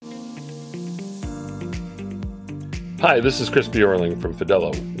Hi, this is Chris Bjorling from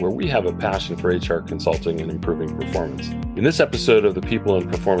Fidello, where we have a passion for HR consulting and improving performance. In this episode of the People and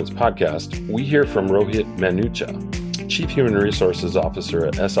Performance podcast, we hear from Rohit Manucha, Chief Human Resources Officer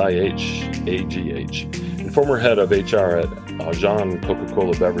at SIH AGH and former head of HR at Aujan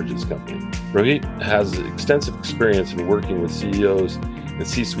Coca-Cola Beverages Company. Rohit has extensive experience in working with CEOs and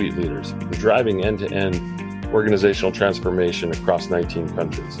C-suite leaders, driving end-to-end organizational transformation across 19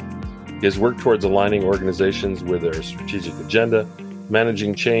 countries. He has worked towards aligning organizations with their strategic agenda,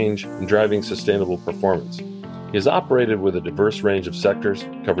 managing change, and driving sustainable performance. He has operated with a diverse range of sectors,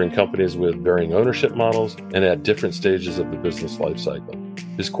 covering companies with varying ownership models and at different stages of the business lifecycle.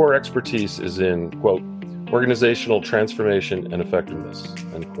 His core expertise is in, quote, organizational transformation and effectiveness,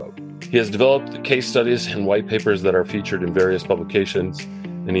 unquote. He has developed case studies and white papers that are featured in various publications,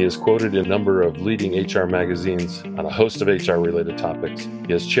 and he is quoted in a number of leading HR magazines on a host of HR-related topics.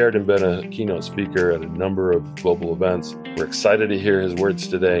 He has chaired and been a keynote speaker at a number of global events. We're excited to hear his words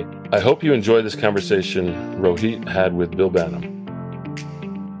today. I hope you enjoy this conversation Rohit had with Bill Banham.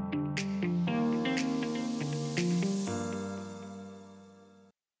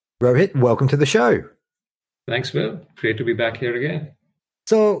 Rohit, welcome to the show. Thanks, Will. Great to be back here again.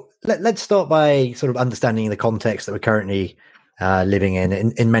 So let's start by sort of understanding the context that we're currently living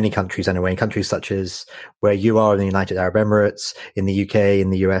in many countries anyway, in countries such as where you are in the United Arab Emirates, in the UK,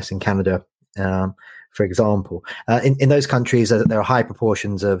 in the US, in Canada, for example. In those countries, there are high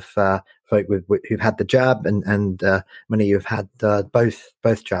proportions of folk who've had the jab, and many who've had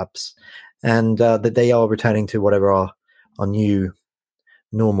both jabs, and that they are returning to whatever our new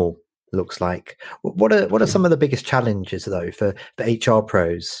normal looks like. What are some of the biggest challenges, though, for HR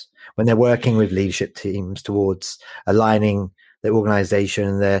pros when they're working with leadership teams towards aligning their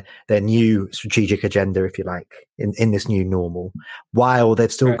organization, their new strategic agenda, if you like, in this new normal, while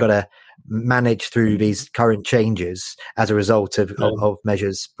they've still got to manage through these current changes as a result of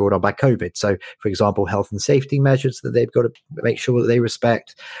measures brought on by COVID? So, for example, health and safety measures that they've got to make sure that they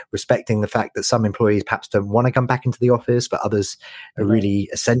respecting the fact that some employees perhaps don't want to come back into the office, but others are really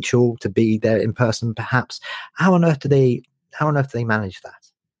essential to be there in person, perhaps. How on earth do they manage that?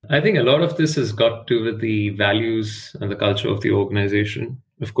 I think a lot of this has got to do with the values and the culture of the organization.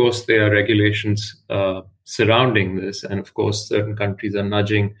 Of course, there are regulations surrounding this, and of course, certain countries are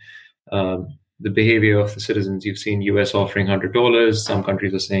nudging the behavior of the citizens. You've seen US offering $100. Some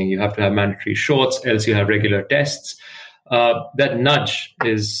countries are saying you have to have mandatory shorts, else you have regular tests. That nudge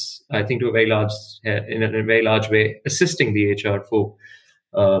is, I think, in a very large way, assisting the HR folk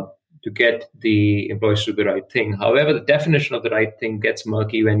to get the employees to do the right thing. However, the definition of the right thing gets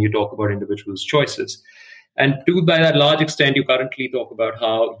murky when you talk about individuals' choices. And by that large extent, you currently talk about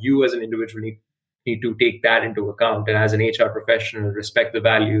how you as an individual need to take that into account, and as an HR professional, respect the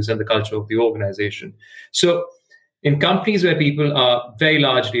values and the culture of the organization. So in companies where people are very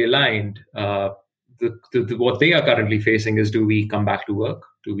largely aligned, what they are currently facing is, do we come back to work?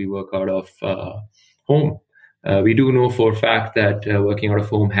 Do we work out of home? We do know for a fact that working out of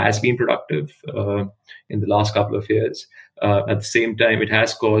home has been productive in the last couple of years. At the same time, it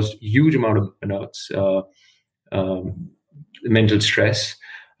has caused huge amount of burnouts, mental stress.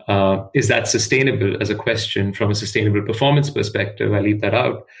 Is that sustainable as a question from a sustainable performance perspective? I leave that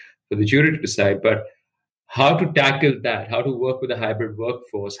out for the jury to decide. But how to tackle that, how to work with a hybrid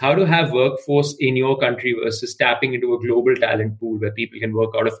workforce, how to have workforce in your country versus tapping into a global talent pool where people can work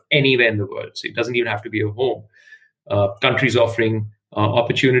out of anywhere in the world. So it doesn't even have to be a home. Countries offering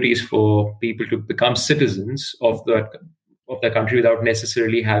opportunities for people to become citizens of their country without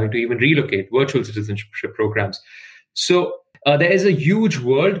necessarily having to even relocate, virtual citizenship programs. So there is a huge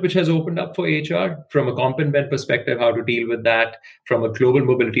world which has opened up for HR from a comp and ben perspective, how to deal with that, from a global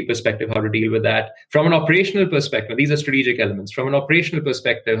mobility perspective, how to deal with that, from an operational perspective. These are strategic elements. From an operational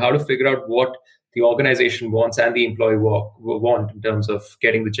perspective, how to figure out what the organization wants and the employee want in terms of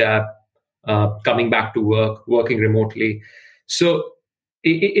getting the jab, coming back to work, working remotely. So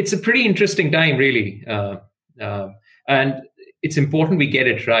it's a pretty interesting time, really. And it's important we get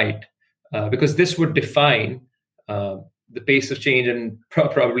it right because this would define the pace of change, and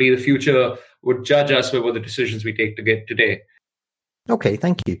probably the future would judge us for what the decisions we take to get today. Okay,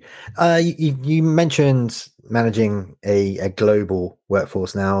 thank you. You mentioned managing a global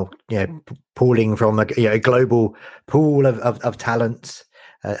workforce now, pooling from a global pool of talent,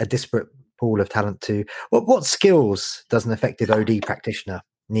 a disparate pool of talent to what skills does an effective OD practitioner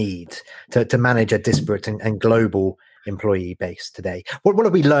need to manage a disparate and global employee base today? What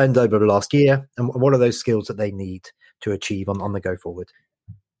have we learned over the last year, and what are those skills that they need to achieve on the go forward?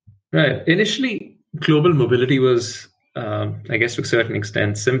 Right. Initially, global mobility was I guess to a certain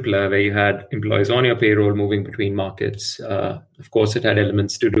extent, simpler, where you had employees on your payroll moving between markets. Of course, it had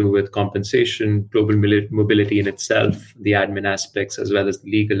elements to do with compensation, global mobility in itself, the admin aspects, as well as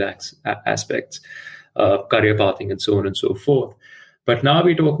the legal aspects, career pathing, and so on and so forth. But now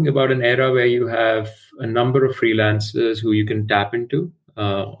we're talking about an era where you have a number of freelancers who you can tap into,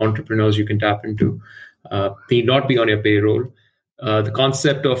 entrepreneurs you can tap into, need not be on your payroll. The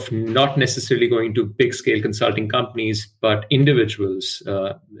concept of not necessarily going to big scale consulting companies, but individuals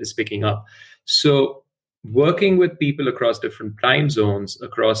is picking up. So working with people across different time zones,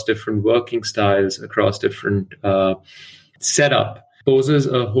 across different working styles, across different setup poses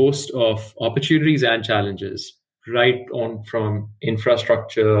a host of opportunities and challenges, right on from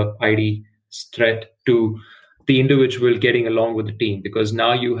infrastructure, ID threat to the individual getting along with the team, because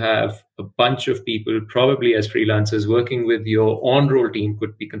now you have a bunch of people, probably as freelancers, working with your on-roll team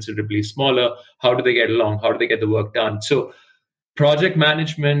could be considerably smaller. How do they get along? How do they get the work done? So project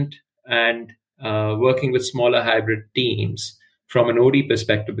management and working with smaller hybrid teams from an OD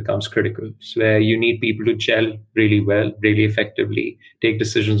perspective becomes critical. So where you need people to gel really well, really effectively, take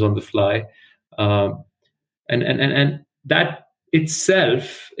decisions on the fly. And that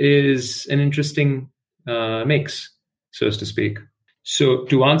itself is an interesting mix, so to speak. So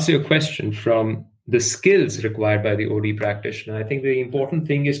to answer your question from the skills required by the OD practitioner, I think the important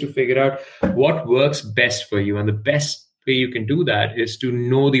thing is to figure out what works best for you. And the best way you can do that is to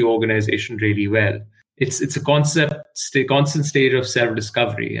know the organization really well. It's a constant stage of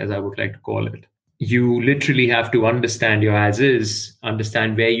self-discovery, as I would like to call it. You literally have to understand your as is,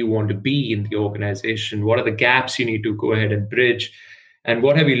 understand where you want to be in the organization, what are the gaps you need to go ahead and bridge, and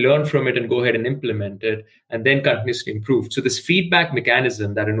what have you learned from it, and go ahead and implement it, and then continuously improve. So this feedback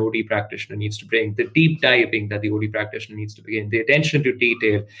mechanism that an OD practitioner needs to bring, the deep diving that the OD practitioner needs to begin, the attention to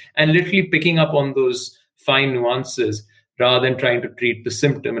detail, and literally picking up on those fine nuances rather than trying to treat the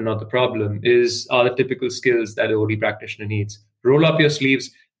symptom and not the problem, are the typical skills that an OD practitioner needs. Roll up your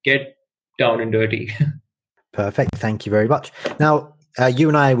sleeves, get down and dirty. Perfect. Thank you very much. Now, you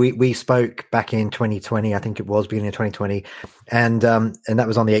and I, we spoke back in 2020, I think it was beginning of 2020, and that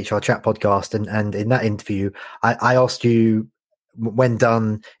was on the HR Chat podcast. And in that interview, I asked you, when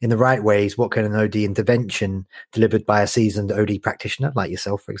done in the right ways, what can an OD intervention delivered by a seasoned OD practitioner like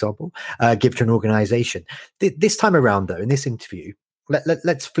yourself, for example, give to an organization? This time around, though, in this interview,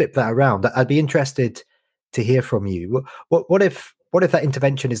 let's flip that around. I'd be interested to hear from you. What if that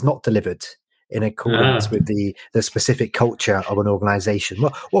intervention is not delivered in accordance with the specific culture of an organization?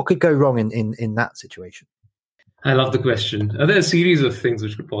 What could go wrong in that situation? I love the question. There are a series of things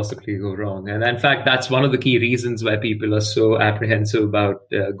which could possibly go wrong. And in fact, that's one of the key reasons why people are so apprehensive about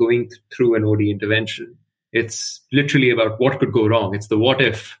going through an OD intervention. It's literally about what could go wrong. It's the what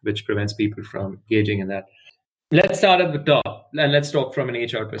if which prevents people from engaging in that. Let's start at the top and let's talk from an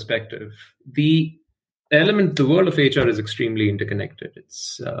HR perspective. The world of HR is extremely interconnected.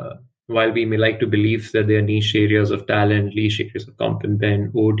 It's while we may like to believe that there are niche areas of talent, niche areas of comp and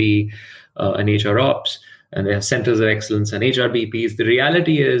ben, OD, and HR ops, and there are centers of excellence and HRBPs, the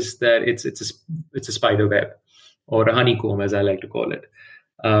reality is that it's a spider web, or a honeycomb, as I like to call it.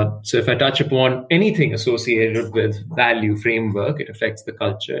 So if I touch upon anything associated with value framework, it affects the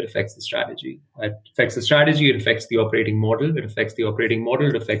culture, it affects the strategy. It affects the strategy, it affects the operating model, it affects the operating model,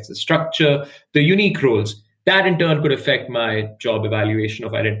 it affects the structure, the unique roles. That in turn could affect my job evaluation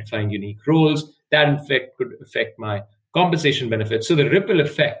of identifying unique roles. That in fact could affect my compensation benefits. So the ripple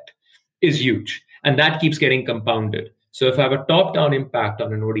effect is huge, and that keeps getting compounded. So if I have a top-down impact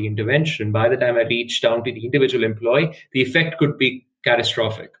on an OD intervention, by the time I reach down to the individual employee, the effect could be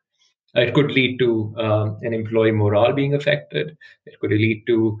catastrophic. It could lead to an employee morale being affected. It could lead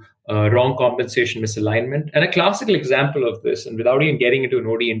to wrong compensation misalignment. And a classical example of this, and without even getting into an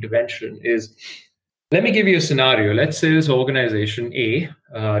OD intervention, is, let me give you a scenario. Let's say this organization A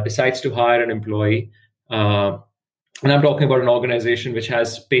decides to hire an employee, and I'm talking about an organization which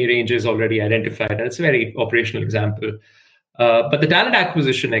has pay ranges already identified, and it's a very operational example. But the talent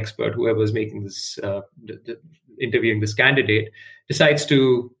acquisition expert, whoever was making this, interviewing this candidate, decides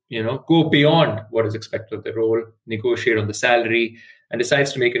to go beyond what is expected of the role, negotiate on the salary, and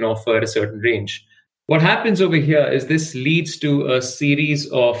decides to make an offer at a certain range. What happens over here is this leads to a series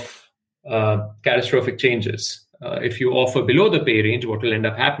of catastrophic changes. If you offer below the pay range, what will end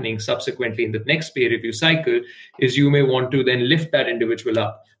up happening subsequently in the next pay review cycle is you may want to then lift that individual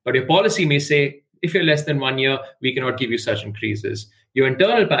up. But your policy may say, if you're less than 1 year, we cannot give you such increases. Your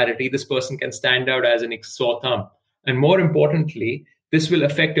internal parity, this person can stand out as an sore thumb. And more importantly, this will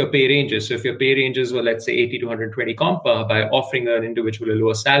affect your pay ranges. So if your pay ranges were, let's say, 80 to 120 compa, by offering an individual a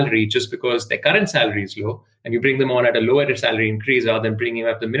lower salary just because their current salary is low, and you bring them on at a lower salary increase rather than bringing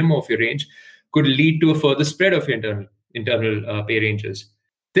up the minimum of your range, could lead to a further spread of your internal pay ranges.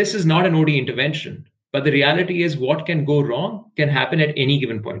 This is not an OD intervention, but the reality is what can go wrong can happen at any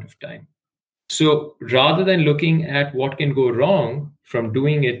given point of time. So rather than looking at what can go wrong from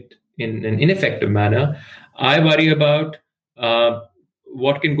doing it in an ineffective manner, I worry about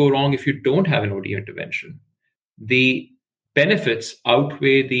what can go wrong if you don't have an OD intervention. The benefits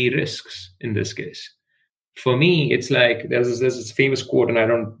outweigh the risks in this case. For me, it's like there's this famous quote, and I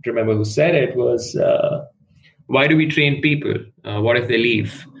don't remember who said it, was, why do we train people? What if they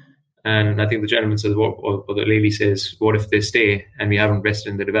leave? And I think the gentleman says, or the lady says, what if they stay and we haven't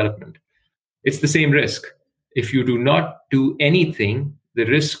invested in the development? It's the same risk. If you do not do anything, the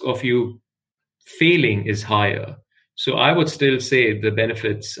risk of you failing is higher. So I would still say the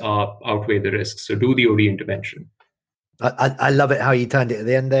benefits outweigh the risks. So do the OD intervention. I love it how you turned it at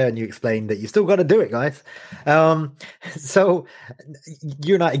the end there and you explained that you still got to do it, guys. So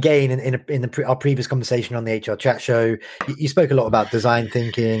you and I, again, in our previous conversation on the HR Chat Show, you spoke a lot about design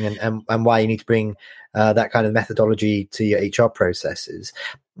thinking and why you need to bring that kind of methodology to your HR processes.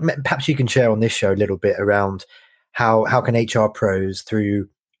 Perhaps you can share on this show a little bit around how can HR pros, through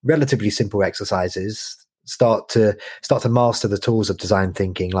relatively simple exercises, start to master the tools of design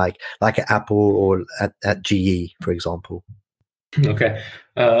thinking, like at Apple or at GE, for example. Okay.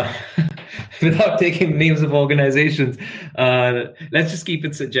 Without taking names of organizations, let's just keep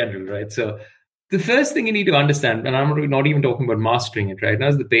it general, right? So the first thing you need to understand, and I'm not even talking about mastering it right now,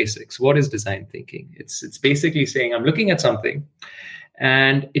 is the basics. What is design thinking? It's basically saying I'm looking at something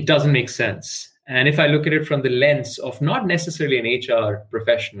and it doesn't make sense. And if I look at it from the lens of not necessarily an HR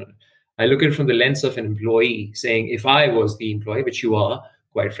professional, I look at it from the lens of an employee, saying if I was the employee, which you are,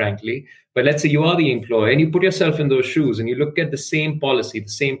 quite frankly, but let's say you are the employee and you put yourself in those shoes and you look at the same policy, the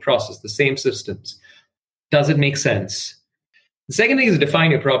same process, the same systems, does it make sense? The second thing is define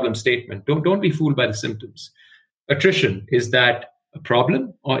your problem statement. Don't be fooled by the symptoms. Attrition, is that a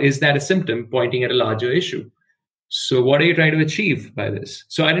problem or is that a symptom pointing at a larger issue? So what are you trying to achieve by this?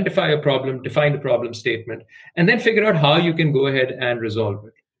 So identify your problem, define the problem statement, and then figure out how you can go ahead and resolve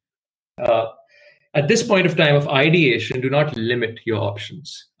it. At this point of time of ideation, do not limit your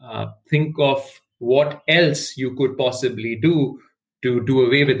options. Think of what else you could possibly do to do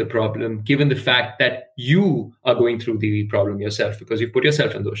away with the problem, given the fact that you are going through the problem yourself because you put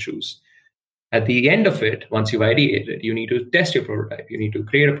yourself in those shoes. At the end of it, once you've ideated, you need to test your prototype. You need to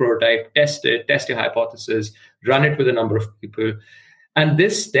create a prototype, test it, test your hypothesis, run it with a number of people. And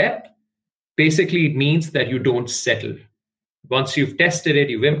this step basically means that you don't settle. Once you've tested it,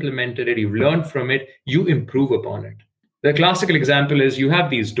 you've implemented it, you've learned from it, you improve upon it. The classical example is you have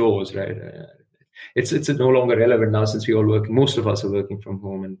these doors, right? It's no longer relevant now since we all work. Most of us are working from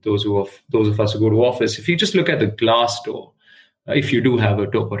home, and those of us who go to office. If you just look at the glass door, if you do have a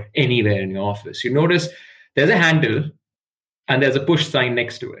door anywhere in your office, you notice there's a handle and there's a push sign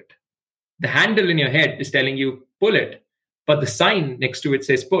next to it. The handle in your head is telling you pull it, but the sign next to it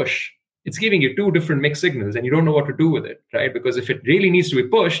says push. It's giving you two different mixed signals and you don't know what to do with it, right? Because if it really needs to be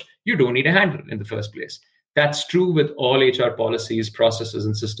pushed, you don't need a handle in the first place. That's true with all HR policies, processes,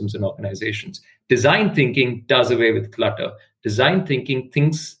 and systems in organizations. Design thinking does away with clutter. Design thinking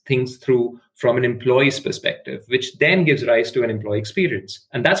thinks things through from an employee's perspective, which then gives rise to an employee experience.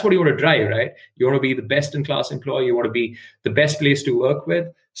 And that's what you want to drive, right? You want to be the best in class employee. You want to be the best place to work with.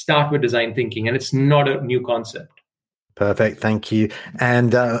 Start with design thinking. And it's not a new concept. Perfect. Thank you.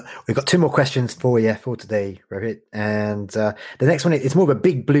 And we've got two more questions for you for today, Rohit. And the next one is more of a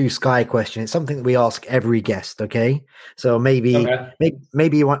big blue sky question. It's something that we ask every guest. Okay. So maybe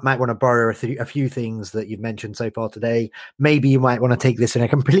you might want to borrow a few things that you've mentioned so far today. Maybe you might want to take this in a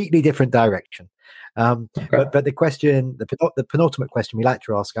completely different direction. But the question, the penultimate question we like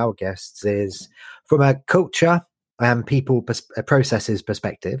to ask our guests is, from a culture and people processes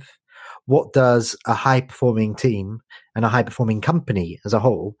perspective, what does a high-performing team and a high-performing company as a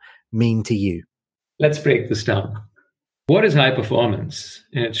whole mean to you? Let's break this down. What is high performance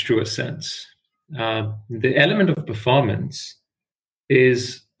in its truest sense? The element of performance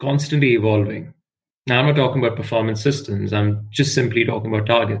is constantly evolving. Now, I'm not talking about performance systems. I'm just simply talking about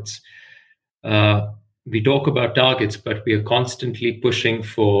targets. We talk about targets, but we are constantly pushing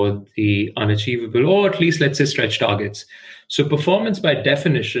for the unachievable, or at least, let's say, stretch targets. So performance, by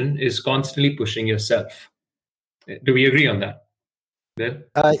definition, is constantly pushing yourself. Do we agree on that?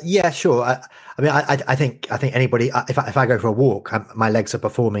 Bill? Yeah, sure. I mean, I think anybody, if I go for a walk, my legs are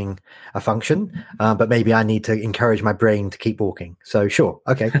performing a function, but maybe I need to encourage my brain to keep walking. So sure,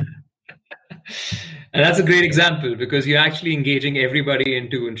 okay. And that's a great example because you're actually engaging everybody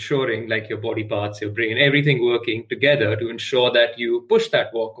into ensuring, like your body parts, your brain, everything working together to ensure that you push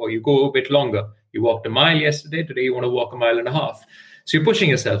that walk or you go a bit longer. You walked a mile yesterday, today you want to walk a mile and a half. So you're pushing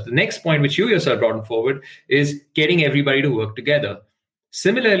yourself. The next point, which you yourself brought forward, is getting everybody to work together.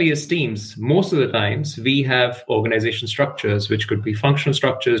 Similarly, as teams, most of the times we have organization structures, which could be functional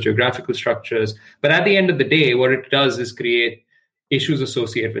structures, geographical structures. But at the end of the day, what it does is create issues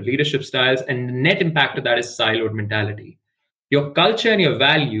associated with leadership styles. And the net impact of that is siloed mentality. Your culture and your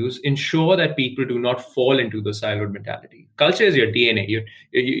values ensure that people do not fall into the siloed mentality. Culture is your DNA.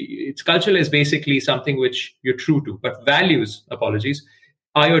 It's culture is basically something which you're true to. But values,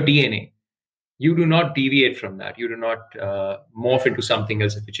 are your DNA. You do not deviate from that. You do not morph into something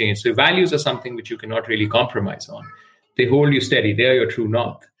else if you change. So values are something which you cannot really compromise on. They hold you steady. They are your true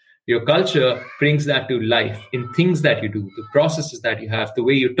north. Your culture brings that to life in things that you do, the processes that you have, the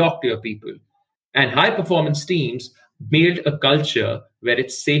way you talk to your people. And high performance teams build a culture where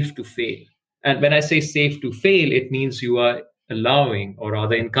it's safe to fail. And when I say safe to fail, it means you are allowing or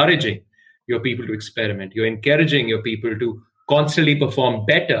rather encouraging your people to experiment. You're encouraging your people to constantly perform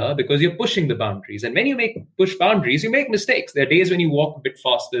better because you're pushing the boundaries. And when you push boundaries, you make mistakes. There are days when you walk a bit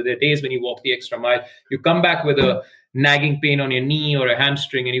faster. There are days when you walk the extra mile. You come back with a nagging pain on your knee or a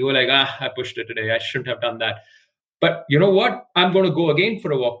hamstring and you go like, I pushed it today. I shouldn't have done that. But you know what? I'm going to go again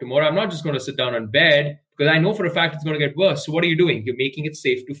for a walk tomorrow. I'm not just going to sit down on bed because I know for a fact it's going to get worse. So what are you doing? You're making it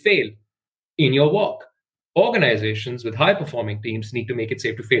safe to fail in your walk. Organizations with high performing teams need to make it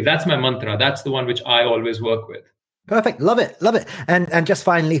safe to fail. That's my mantra. That's the one which I always work with. Perfect. Love it. And just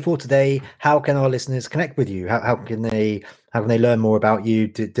finally for today, how can our listeners connect with you? How can they learn more about you?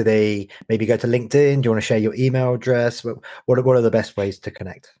 Do they maybe go to LinkedIn? Do you want to share your email address? What are the best ways to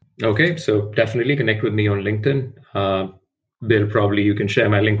connect? Okay, so definitely connect with me on LinkedIn. Bill, probably you can share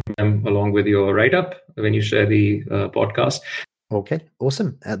my link along with your write-up when you share the podcast. Okay,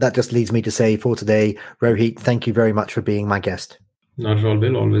 awesome. That just leads me to say for today, Rohit, thank you very much for being my guest. Not at all,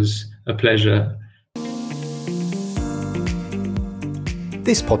 Bill. Always a pleasure.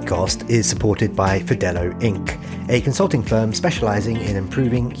 This podcast is supported by Fidello Inc., a consulting firm specializing in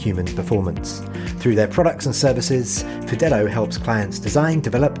improving human performance. Through their products and services, Fidello helps clients design,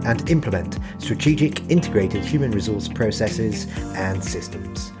 develop, and implement strategic integrated human resource processes and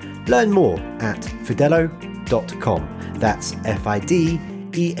systems. Learn more at fidello.com. That's FIDELLO.com.